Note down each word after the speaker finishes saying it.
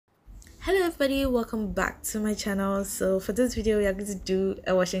Hello everybody, welcome back to my channel. So for this video we are going to do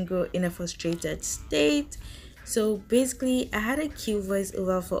a wash and go in a frustrated state. So basically I had a cute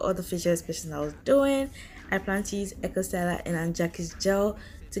voiceover for all the facial expressions I was doing. I plan to use Eco Styler and Aunt Jackie's gel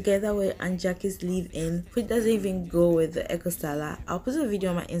together with Aunt Jackie's leave-in, which doesn't even go with the Eco Styler. I'll put a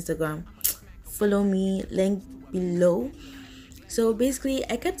video on my Instagram, follow me, link below. So basically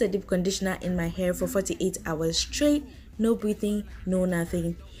I kept a deep conditioner in my hair for 48 hours straight, no breathing, no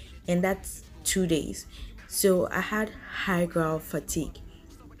nothing, and that's 2 days. So I had high brow fatigue.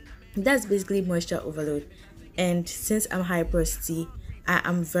 That's basically moisture overload, and since I'm high porosity, I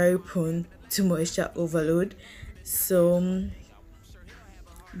am very prone to moisture overload. So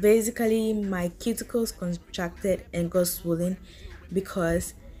basically my cuticles contracted and got swollen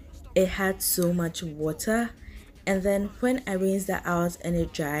because it had so much water, and then when I rinsed that out and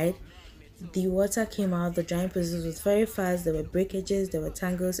it dried, the water came out. The drying process was very fast. There were breakages, there were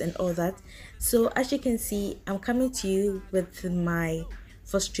tangles and all that. So as you can see, I'm coming to you with my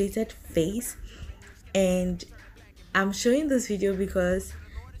frustrated face, and I'm showing this video because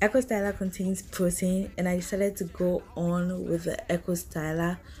Eco Styler contains protein, and I decided to go on with the Eco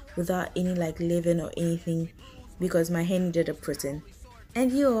Styler without any like leave-in or anything because my hair needed a protein,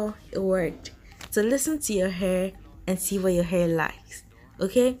 and it worked. So listen to your hair and see what your hair likes,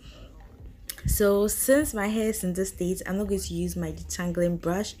 okay? So since my hair is in this state, I'm not going to use my detangling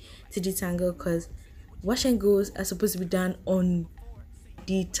brush to detangle because wash and goes are supposed to be done on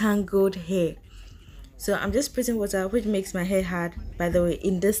detangled hair. So I'm just putting water, which makes my hair hard, by the way,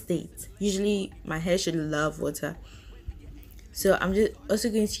 in this state. Usually my hair should love water. So I'm just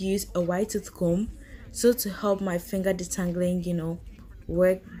also going to use a white tooth comb so to help my finger detangling,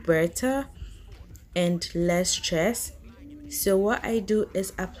 work better and less stress. So what I do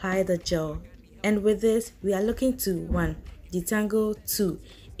is apply the gel, and with this we are looking to 1, detangle, 2,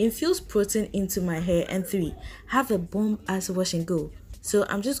 infuse protein into my hair, and 3, have a bomb as wash and go. So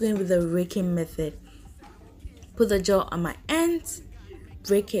I'm just going with the raking method. Put the gel on my ends,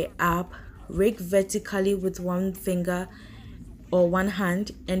 break it up, rake vertically with one finger or one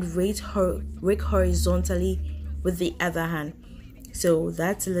hand, and rake horizontally with the other hand. So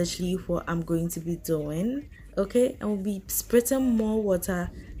that's literally what I'm going to be doing, okay? And we'll be spritzing more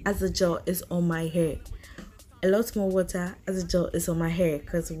water as the gel is on my hair, a lot more water as the gel is on my hair,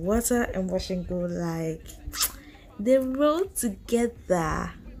 because water and wash and go, like, they roll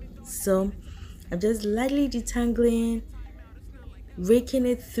together. So I'm just lightly detangling, raking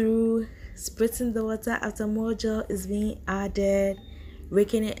it through, spritzing the water after more gel is being added,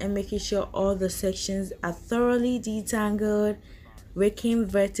 raking it and making sure all the sections are thoroughly detangled, raking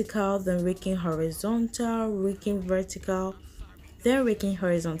vertical, then raking horizontal, raking vertical, then raking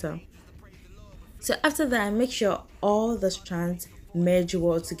horizontal. So after that, I make sure all the strands merge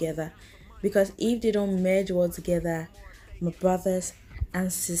well together, because if they don't merge well together, my brothers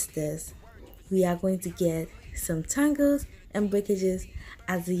and sisters, we are going to get some tangles and breakages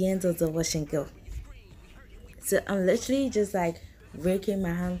at the end of the wash and go. So I'm literally just like raking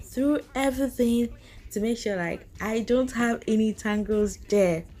my hand through everything to make sure like I don't have any tangles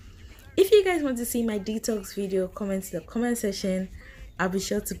there. If you guys want to see my detox video, comment in the comment section. I'll be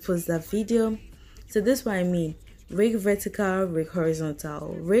sure to post that video. So this is what I mean: rake vertical, rake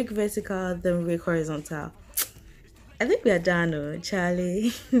horizontal, rake vertical, then rake horizontal. I think we are done, oh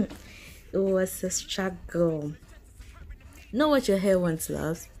Charlie. It was a struggle. Know what your hair wants,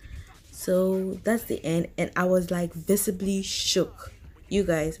 loves. So that's the end, and I was like visibly shook. You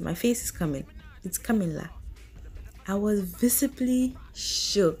guys, my face is coming. It's coming la. I was visibly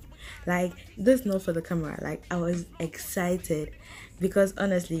shook. Like, this is not for the camera. Like, I was excited because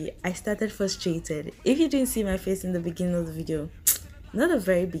honestly I started frustrated. If you didn't see my face in the beginning of the video, not the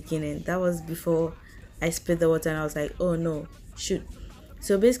very beginning, that was before I spit the water and I was like, oh no, shoot.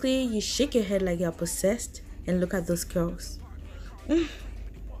 So basically you shake your head like you're possessed and look at those curls.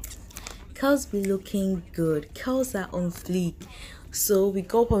 Curls be looking good. Curls are on fleek. So we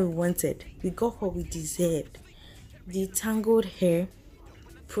got what we wanted. We got what we deserved. The tangled hair,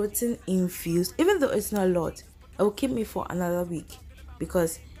 protein infused. Even though it's not a lot, it will keep me for another week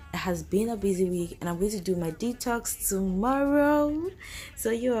because it has been a busy week, and I'm going to do my detox tomorrow.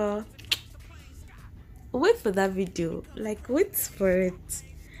 So you all wait for that video. Like, wait for it.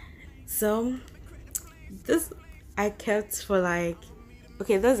 So this I kept for like,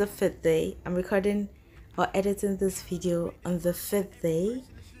 okay, that's the 5th day. I'm recording or editing this video on the 5th day.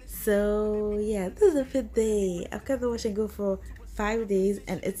 So yeah, this is the 5th day. I've kept the wash and go for 5 days,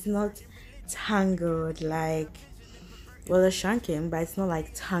 and it's not tangled. Like, well, it's shrunken, but it's not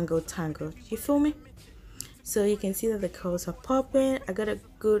like tangled. You feel me? So you can see that the curls are popping. I got a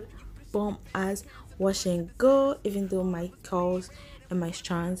good bomb as wash and go, even though my curls and my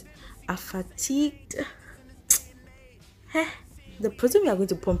strands are fatigued. The protein we are going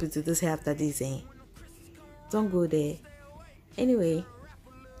to pump into this hair after this, don't go there. Anyway,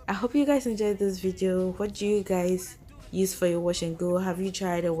 I hope you guys enjoyed this video. What do you guys use for your wash and go? Have you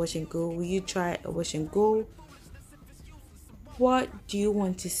tried a wash and go? Will you try a wash and go? What do you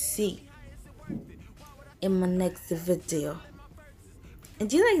want to see in my next video? And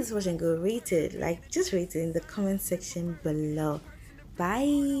do you like this wash and go? Rate it, just rate it in the comment section below.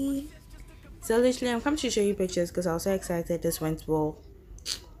 Bye. So literally I'm coming to show you pictures because I was so excited this went well.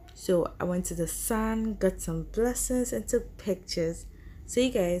 So I went to the sun, got some blessings and took pictures. So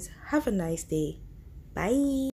you guys have a nice day. Bye.